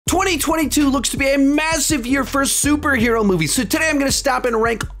2022 looks to be a massive year for superhero movies, so today I'm going to stop and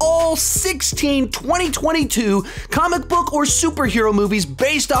rank all 16 2022 comic book or superhero movies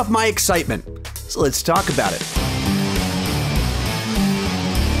based off my excitement. So let's talk about it.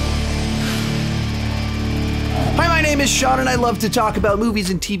 Hi, my name is Sean and I love to talk about movies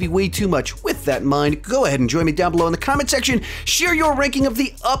and TV way too much. With that in mind, go ahead and join me down below in the comment section. Share your ranking of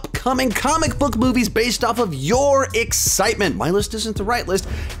the upcoming comic book movies based off of your excitement. My list isn't the right list,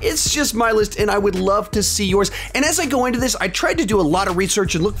 it's just my list and I would love to see yours. And as I go into this, I tried to do a lot of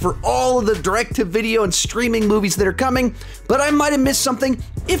research and look for all of the direct-to-video and streaming movies that are coming, but I might have missed something.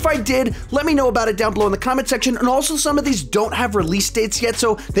 If I did, let me know about it down below in the comment section. And also some of these don't have release dates yet,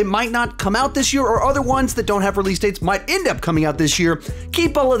 so they might not come out this year, or other ones that don't have release dates might end up coming out this year.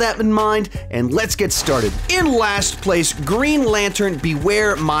 Keep all of that in mind, and let's get started. In last place, Green Lantern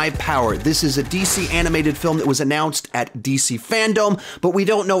Beware My Power. This is a DC animated film that was announced at DC Fandom, but we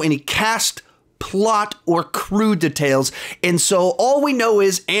don't know any cast, plot, or crew details, and so all we know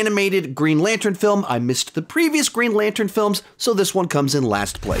is animated Green Lantern film. I missed the previous Green Lantern films, so this one comes in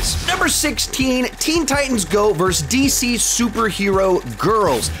last place. Number 16, Teen Titans Go vs. DC Superhero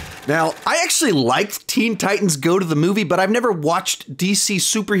Girls. Now, I actually liked Teen Titans Go to the movie, but I've never watched DC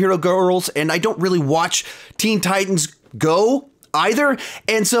Superhero Girls, and I don't really watch Teen Titans Go either.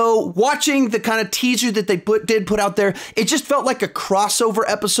 And so watching the kind of teaser that they did put out there, it just felt like a crossover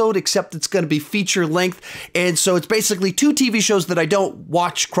episode, except it's going to be feature length. And so it's basically two TV shows that I don't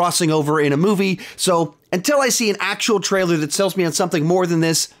watch crossing over in a movie. So until I see an actual trailer that sells me on something more than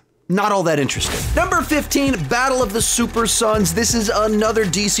this, not all that interesting. Number 15, Battle of the Super Sons. This is another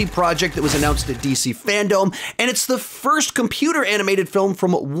DC project that was announced at DC Fandom, and it's the first computer animated film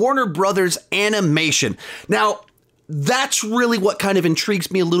from Warner Brothers Animation. Now, that's really what kind of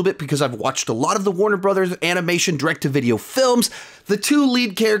intrigues me a little bit, because I've watched a lot of the Warner Brothers Animation direct-to-video films. The two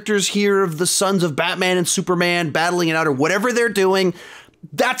lead characters here of the sons of Batman and Superman battling it out or whatever they're doing,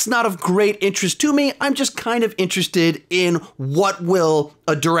 that's not of great interest to me. I'm just kind of interested in what will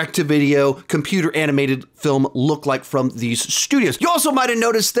a direct-to-video computer animated film look like from these studios. You also might have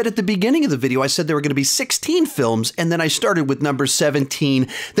noticed that at the beginning of the video, I said there were going to be 16 films, and then I started with number 17.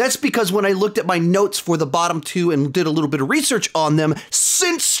 That's because when I looked at my notes for the bottom two and did a little bit of research on them,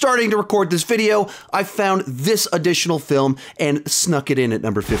 since starting to record this video, I found this additional film and snuck it in at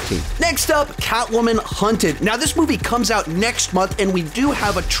number 15. Next up, Catwoman Hunted. Now, this movie comes out next month, and we do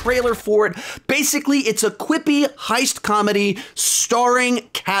have a trailer for it. Basically, it's a quippy heist comedy starring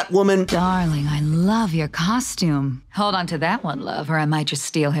Catwoman. Darling, I love your costume. Hold on to that one, love, or I might just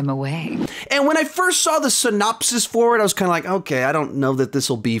steal him away. And when I first saw the synopsis for it, I was kind of like, okay, I don't know that this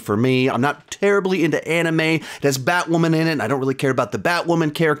will be for me. I'm not terribly into anime. It has Batwoman in it, and I don't really care about the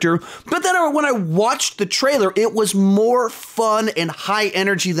Batwoman character. But then when I watched the trailer, it was more fun and high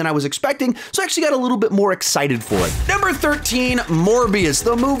energy than I was expecting, so I actually got a little bit more excited for it. Number 13, Morbius,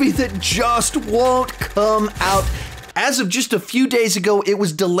 the movie that just won't come out. As of just a few days ago, it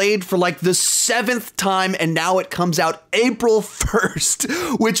was delayed for like the 7th time, and now it comes out April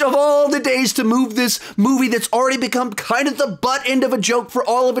 1st, which of all the days to move this movie that's already become kind of the butt end of a joke for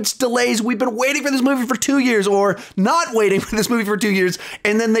all of its delays. We've been waiting for this movie for 2 years, or not waiting for this movie for 2 years,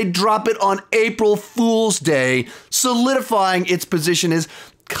 and then they drop it on April Fool's Day, solidifying its position as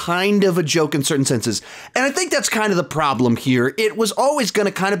kind of a joke in certain senses. And I think that's kind of the problem here. It was always going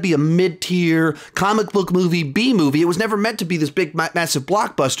to kind of be a mid-tier comic book movie, B-movie. It was never meant to be this big, massive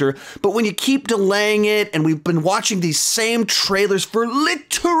blockbuster. But when you keep delaying it, and we've been watching these same trailers for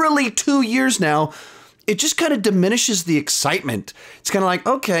literally 2 years now, it just kind of diminishes the excitement. It's kind of like,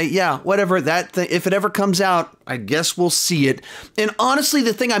 okay, yeah, whatever, if it ever comes out, I guess we'll see it. And honestly,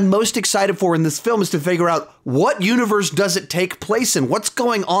 the thing I'm most excited for in this film is to figure out what universe does it take place in? What's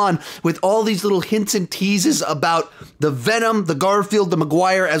going on with all these little hints and teases about the Venom, the Garfield, the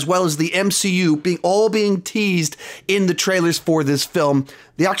Maguire, as well as the MCU all being teased in the trailers for this film.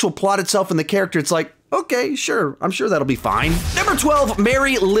 The actual plot itself and the character, it's like, okay, sure. I'm sure that'll be fine. Number 12,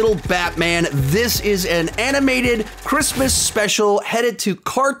 Merry Little Batman. This is an animated Christmas special headed to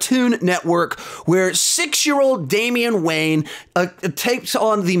Cartoon Network, where 6-year-old Damian Wayne takes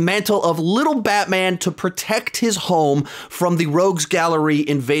on the mantle of Little Batman to protect his home from the Rogues Gallery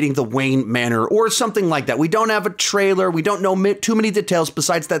invading the Wayne Manor, or something like that. We don't have a trailer. We don't know too many details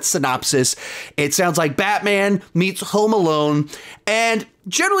besides that synopsis. It sounds like Batman meets Home Alone, and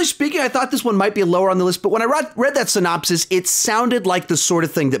generally speaking, I thought this one might be lower on the list, but when I read that synopsis, it sounded like the sort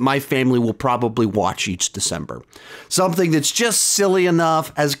of thing that my family will probably watch each December. Something that's just silly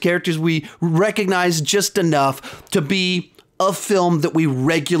enough, as characters we recognize just enough to be a film that we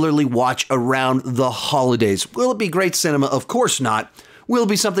regularly watch around the holidays. Will it be great cinema? Of course not. will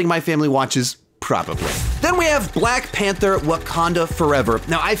be something my family watches. Probably. Then we have Black Panther, Wakanda Forever.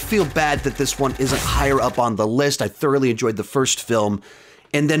 Now, I feel bad that this one isn't higher up on the list. I thoroughly enjoyed the first film.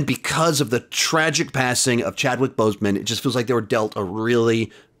 And then because of the tragic passing of Chadwick Boseman, it just feels like they were dealt a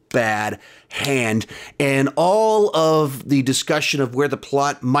really bad hand. And all of the discussion of where the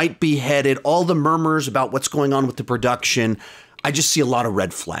plot might be headed, all the murmurs about what's going on with the production, I just see a lot of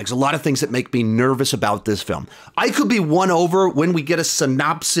red flags, a lot of things that make me nervous about this film. I could be won over when we get a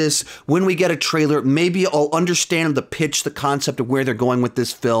synopsis, when we get a trailer. Maybe I'll understand the pitch, the concept of where they're going with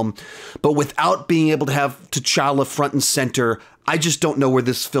this film. But without being able to have T'Challa front and center, I just don't know where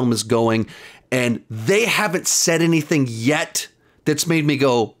this film is going. And they haven't said anything yet that's made me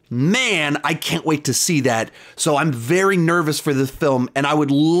go, man, I can't wait to see that. So I'm very nervous for this film, and I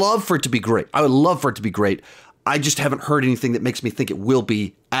would love for it to be great. I would love for it to be great. I just haven't heard anything that makes me think it will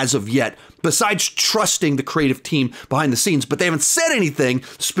be as of yet, besides trusting the creative team behind the scenes. But they haven't said anything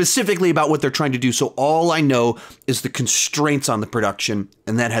specifically about what they're trying to do, so all I know is the constraints on the production,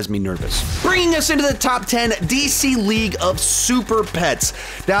 and that has me nervous. Bringing us into the top 10, DC League of Super Pets.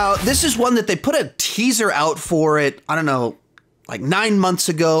 Now, this is one that they put a teaser out for it, I don't know, like 9 months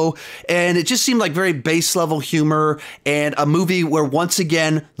ago, and it just seemed like very base level humor and a movie where once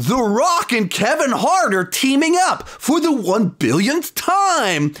again, The Rock and Kevin Hart are teaming up for the 1 billionth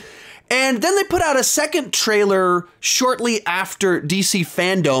time. And then they put out a second trailer shortly after DC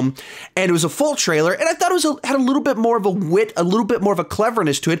Fandom, and it was a full trailer, and I thought it had a little bit more of a wit, a little bit more of a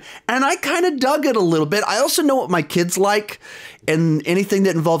cleverness to it, and I kind of dug it a little bit. I also know what my kids like, and anything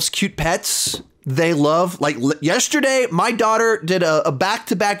that involves cute pets, they love. Like yesterday, my daughter did a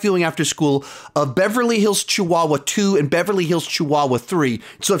back-to-back viewing after school of Beverly Hills Chihuahua 2 and Beverly Hills Chihuahua 3.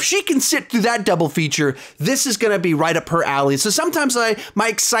 So if she can sit through that double feature, this is going to be right up her alley. So sometimes my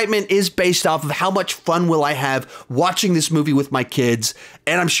excitement is based off of how much fun will I have watching this movie with my kids.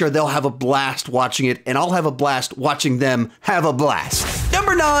 And I'm sure they'll have a blast watching it, and I'll have a blast watching them have a blast.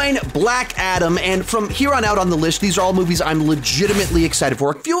 Number 9, Black Adam. And from here on out on the list, these are all movies I'm legitimately excited for.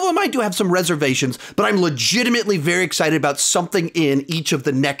 A few of them I do have some reservations, but I'm legitimately very excited about something in each of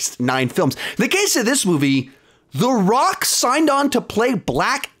the next 9 films. In the case of this movie, The Rock signed on to play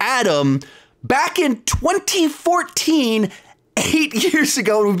Black Adam back in 2014, 8 years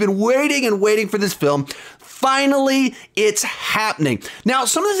ago, and we've been waiting and waiting for this film. Finally, it's happening. Now,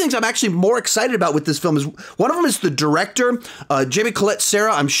 some of the things I'm actually more excited about with this film is, one of them is the director, Jamie Colette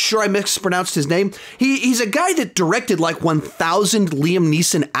Serra. I'm sure I mispronounced his name. He's a guy that directed like 1,000 Liam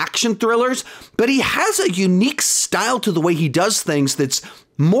Neeson action thrillers, but he has a unique style to the way he does things that's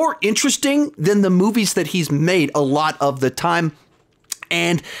more interesting than the movies that he's made a lot of the time.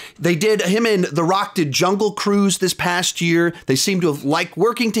 And him and The Rock did Jungle Cruise this past year. They seem to have liked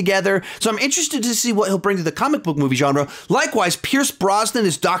working together. So I'm interested to see what he'll bring to the comic book movie genre. Likewise, Pierce Brosnan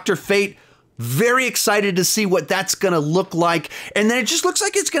is Dr. Fate. Very excited to see what that's going to look like. And then it just looks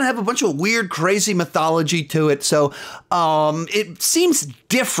like it's going to have a bunch of weird, crazy mythology to it. So it seems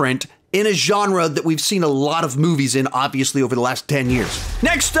different in a genre that we've seen a lot of movies in, obviously, over the last 10 years.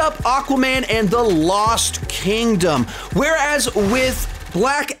 Next up, Aquaman and the Lost Kingdom. Whereas with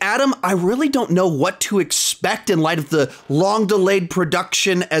Black Adam, I really don't know what to expect in light of the long-delayed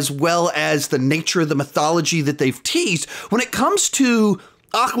production as well as the nature of the mythology that they've teased. When it comes to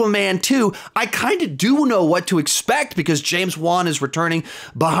Aquaman 2, I kind of do know what to expect because James Wan is returning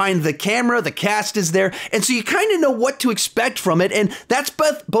behind the camera, the cast is there, and so you kind of know what to expect from it, and that's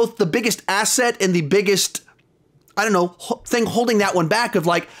both the biggest asset and the biggest, I don't know, thing holding that one back of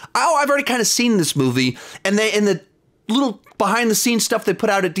like, oh, I've already kind of seen this movie, and in the little behind the scenes stuff they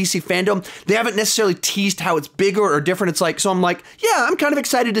put out at DC Fandom, they haven't necessarily teased how it's bigger or different. It's like, so I'm like, yeah, I'm kind of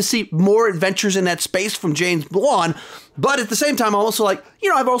excited to see more adventures in that space from James Wan. But at the same time, I'm also like,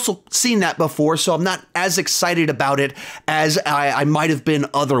 I've also seen that before, so I'm not as excited about it as I might have been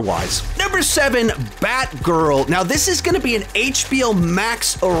otherwise. Number 7, Batgirl. Now, this is going to be an HBO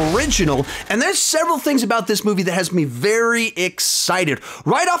Max original, and there's several things about this movie that has me very excited.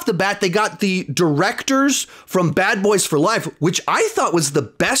 Right off the bat, they got the directors from Bad Boys for Life, which I thought was the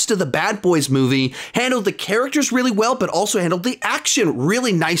best of the Bad Boys movie, handled the characters really well, but also handled the action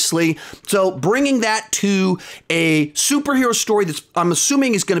really nicely. So bringing that to a superhero story that's, I'm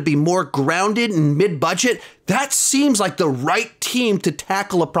assuming, is going to be more grounded and mid-budget, that seems like the right team to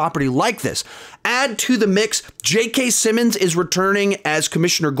tackle a property like this. Add to the mix, J.K. Simmons is returning as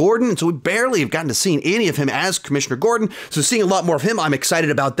Commissioner Gordon, and so we barely have gotten to see any of him as Commissioner Gordon, so seeing a lot more of him, I'm excited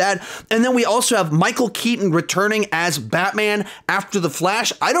about that. And then we also have Michael Keaton returning as Batman after The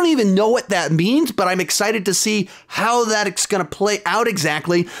Flash. I don't even know what that means, but I'm excited to see how that's going to play out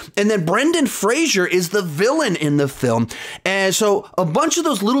exactly. And then Brendan Fraser is the villain in the film. And so a bunch of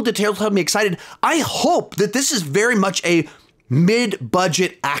those little details have me excited. I hope that this is very much a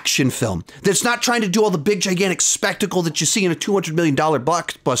mid-budget action film that's not trying to do all the big gigantic spectacle that you see in a $200 million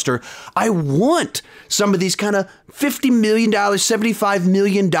blockbuster. I want some of these kind of $50 million, $75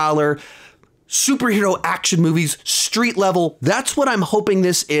 million superhero action movies, street level. That's what I'm hoping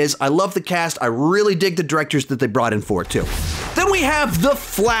this is. I love the cast. I really dig the directors that they brought in for it too. Then we have The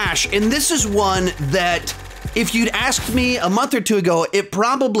Flash, and this is one that if you'd asked me a month or two ago, it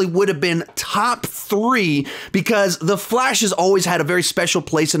probably would have been top 3 because The Flash has always had a very special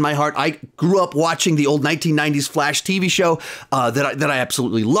place in my heart. I grew up watching the old 1990s Flash TV show that I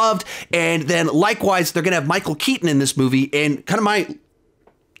absolutely loved. And then likewise, they're going to have Michael Keaton in this movie, and kind of my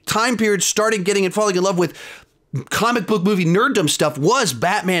time period starting getting and falling in love with comic book movie nerddom stuff was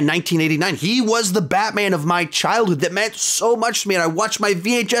Batman 1989. He was the Batman of my childhood that meant so much to me. And I watched my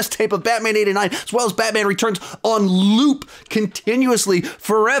VHS tape of Batman 89 as well as Batman Returns on loop continuously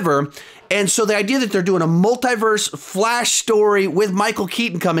forever. And so the idea that they're doing a multiverse Flash story with Michael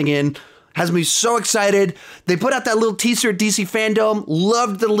Keaton coming in has me so excited. They put out that little teaser at DC Fandom.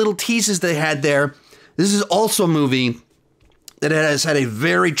 Loved the little teases they had there. This is also a movie that has had a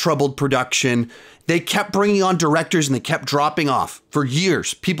very troubled production. They kept bringing on directors and they kept dropping off for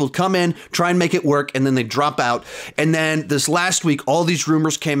years. People come in, try and make it work, and then they drop out. And then this last week, all these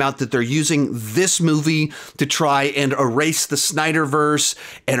rumors came out that they're using this movie to try and erase the Snyderverse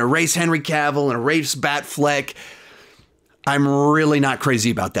and erase Henry Cavill and erase Batfleck. I'm really not crazy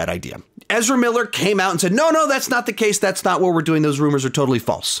about that idea. Ezra Miller came out and said, no, that's not the case. That's not what we're doing. Those rumors are totally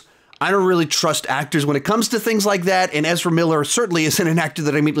false. I don't really trust actors when it comes to things like that, and Ezra Miller certainly isn't an actor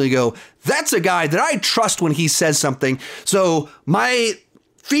that I immediately go, that's a guy that I trust when he says something. So my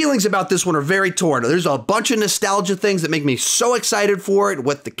feelings about this one are very torn. There's a bunch of nostalgia things that make me so excited for it,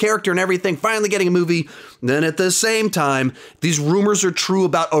 with the character and everything, finally getting a movie. And then at the same time, these rumors are true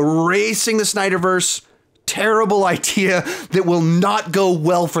about erasing the Snyderverse. Terrible idea that will not go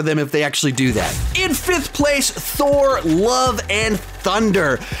well for them if they actually do that. In 5th place, Thor: Love and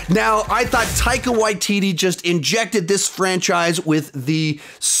Thunder. Now, I thought Taika Waititi just injected this franchise with the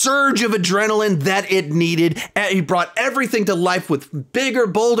surge of adrenaline that it needed. He brought everything to life with bigger,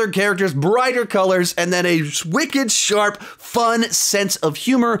 bolder characters, brighter colors, and then a wicked, sharp, fun sense of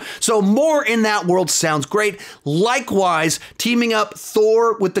humor. So more in that world sounds great. Likewise, teaming up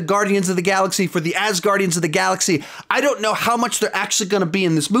Thor with the Guardians of the Galaxy for the Asgardians of the Galaxy. I don't know how much they're actually going to be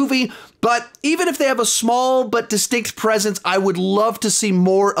in this movie, but even if they have a small but distinct presence, I would love to see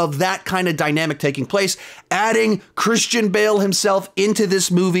more of that kind of dynamic taking place. Adding Christian Bale himself into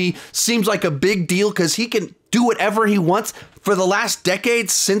this movie seems like a big deal because he can do whatever he wants. For the last decade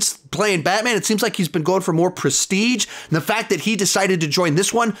since playing Batman, it seems like he's been going for more prestige. And the fact that he decided to join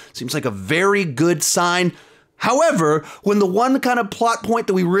this one seems like a very good sign. However, when the one kind of plot point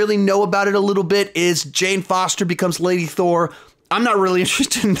that we really know about it a little bit is Jane Foster becomes Lady Thor, I'm not really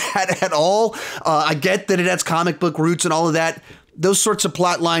interested in that at all. I get that it has comic book roots and all of that. Those sorts of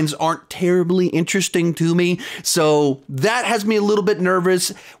plot lines aren't terribly interesting to me. So that has me a little bit nervous.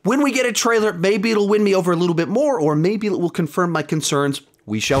 When we get a trailer, maybe it'll win me over a little bit more, or maybe it will confirm my concerns.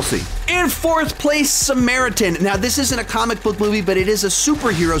 We shall see. In 4th place, Samaritan. Now, this isn't a comic book movie, but it is a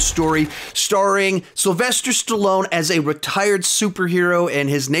superhero story starring Sylvester Stallone as a retired superhero, and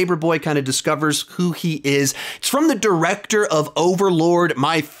his neighbor boy kind of discovers who he is. It's from the director of Overlord,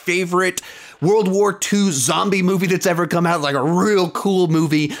 my favorite World War II zombie movie that's ever come out, like a real cool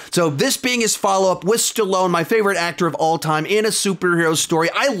movie. So this being his follow-up with Stallone, my favorite actor of all time, in a superhero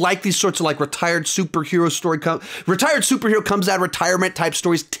story. I like these sorts of like retired superhero comes out of retirement type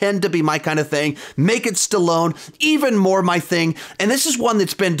stories tend to be my kind of thing. Make it Stallone, even more my thing. And this is one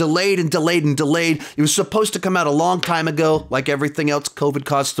that's been delayed and delayed and delayed. It was supposed to come out a long time ago. Like everything else, COVID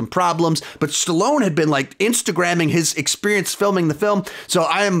caused some problems, but Stallone had been like Instagramming his experience filming the film. So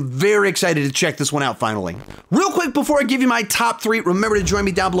I am very excited to check this one out finally. Real quick before I give you my top 3, remember to join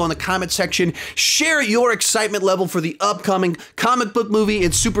me down below in the comment section. Share your excitement level for the upcoming comic book movie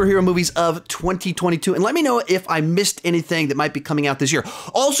and superhero movies of 2022. And let me know if I missed anything that might be coming out this year.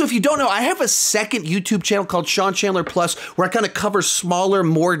 Also, if you don't know, I have a second YouTube channel called Sean Chandler Plus, where I kind of cover smaller,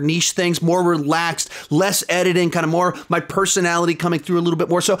 more niche things, more relaxed, less editing, kind of more my personality coming through a little bit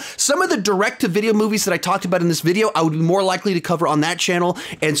more. So some of the direct-to-video movies that I talked about in this video, I would be more likely to cover on that channel.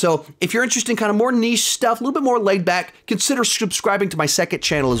 And so if you're interested interesting, kind of more niche stuff, a little bit more laid back, consider subscribing to my second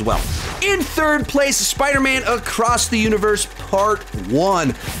channel as well. In third place, Spider-Man Across the Universe Part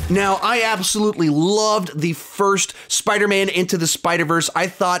 1. Now, I absolutely loved the first Spider-Man Into the Spider-Verse. I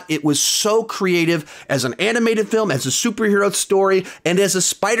thought it was so creative as an animated film, as a superhero story, and as a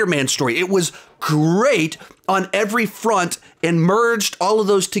Spider-Man story. It was great on every front and merged all of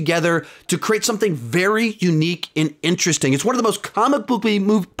those together to create something very unique and interesting. It's one of the most comic booky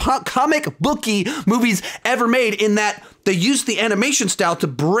movies ever made, in that they used the animation style to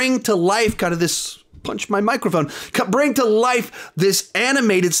bring to life kind of this, punch my microphone, bring to life this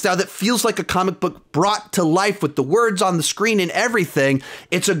animated style that feels like a comic book brought to life with the words on the screen and everything.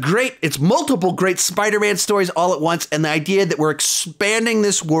 It's multiple great Spider-Man stories all at once, and the idea that we're expanding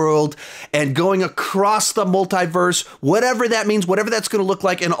this world and going across the multiverse, whatever that means, whatever that's going to look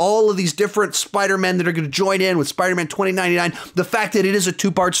like, and all of these different Spider-Men that are going to join in with Spider-Man 2099, the fact that it is a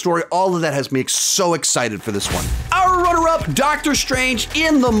two-part story, all of that has me so excited for this one. Our runner-up, Doctor Strange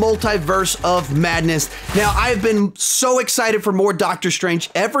in the Multiverse of Madness. Now, I've been so excited for more Doctor Strange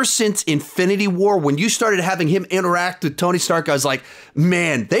ever since Infinity War. When you started having him interact with Tony Stark, I was like,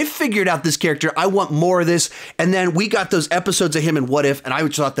 man, they figured out this character. I want more of this. And then we got those episodes of him in What If, and I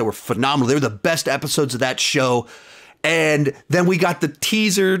just thought they were phenomenal. They were the best episodes of that show. And then we got the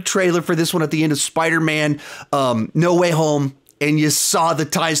teaser trailer for this one at the end of Spider-Man No Way Home. And you saw the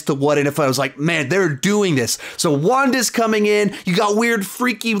ties to What If. I was like, man, they're doing this. So Wanda's coming in. You got weird,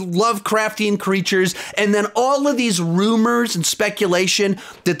 freaky, Lovecraftian creatures. And then all of these rumors and speculation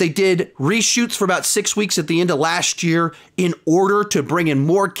that they did reshoots for about 6 weeks at the end of last year in order to bring in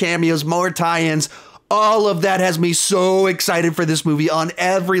more cameos, more tie-ins. All of that has me so excited for this movie on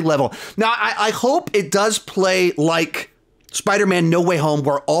every level. Now, I hope it does play like Spider-Man No Way Home,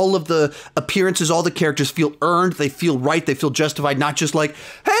 where all of the appearances, all the characters feel earned, they feel right, they feel justified, not just like,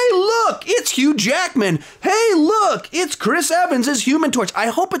 hey, look, it's Hugh Jackman. Hey, look, it's Chris Evans as Human Torch. I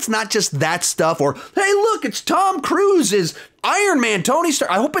hope it's not just that stuff, or hey, look, it's Tom Cruise as Iron Man, Tony Stark.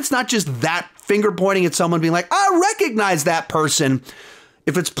 I hope it's not just that finger pointing at someone being like, I recognize that person.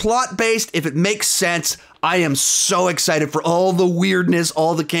 If it's plot-based, if it makes sense, I am so excited for all the weirdness,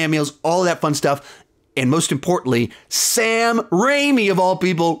 all the cameos, all that fun stuff. And most importantly, Sam Raimi, of all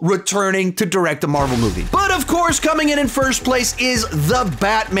people, returning to direct a Marvel movie. But of course, coming in first place is The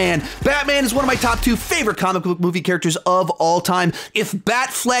Batman. Batman is one of my top 2 favorite comic book movie characters of all time. If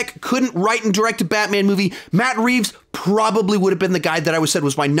Batfleck couldn't write and direct a Batman movie, Matt Reeves probably would have been the guy that I said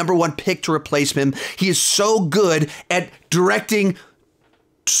was my #1 pick to replace him. He is so good at directing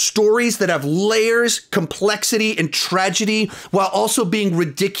stories that have layers, complexity, and tragedy, while also being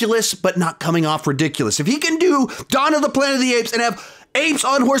ridiculous, but not coming off ridiculous. If he can do Dawn of the Planet of the Apes and have apes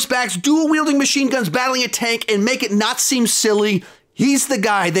on horsebacks, dual-wielding machine guns battling a tank, and make it not seem silly, he's the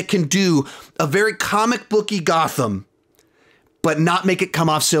guy that can do a very comic booky Gotham, but not make it come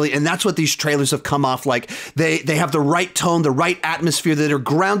off silly. And that's what these trailers have come off like. They have the right tone, the right atmosphere, that are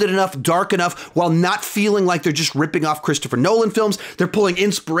grounded enough, dark enough, while not feeling like they're just ripping off Christopher Nolan films. They're pulling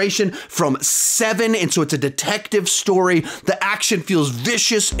inspiration from Seven, and so it's a detective story. The action feels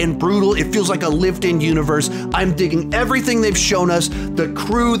vicious and brutal. It feels like a lived-in universe. I'm digging everything they've shown us. The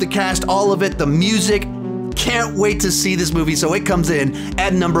crew, the cast, all of it, the music. Can't wait to see this movie, so it comes in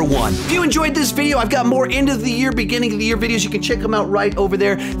at #1. If you enjoyed this video, I've got more end of the year, beginning of the year videos. You can check them out right over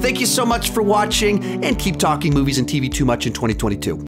there. Thank you so much for watching, and keep talking movies and TV too much in 2022.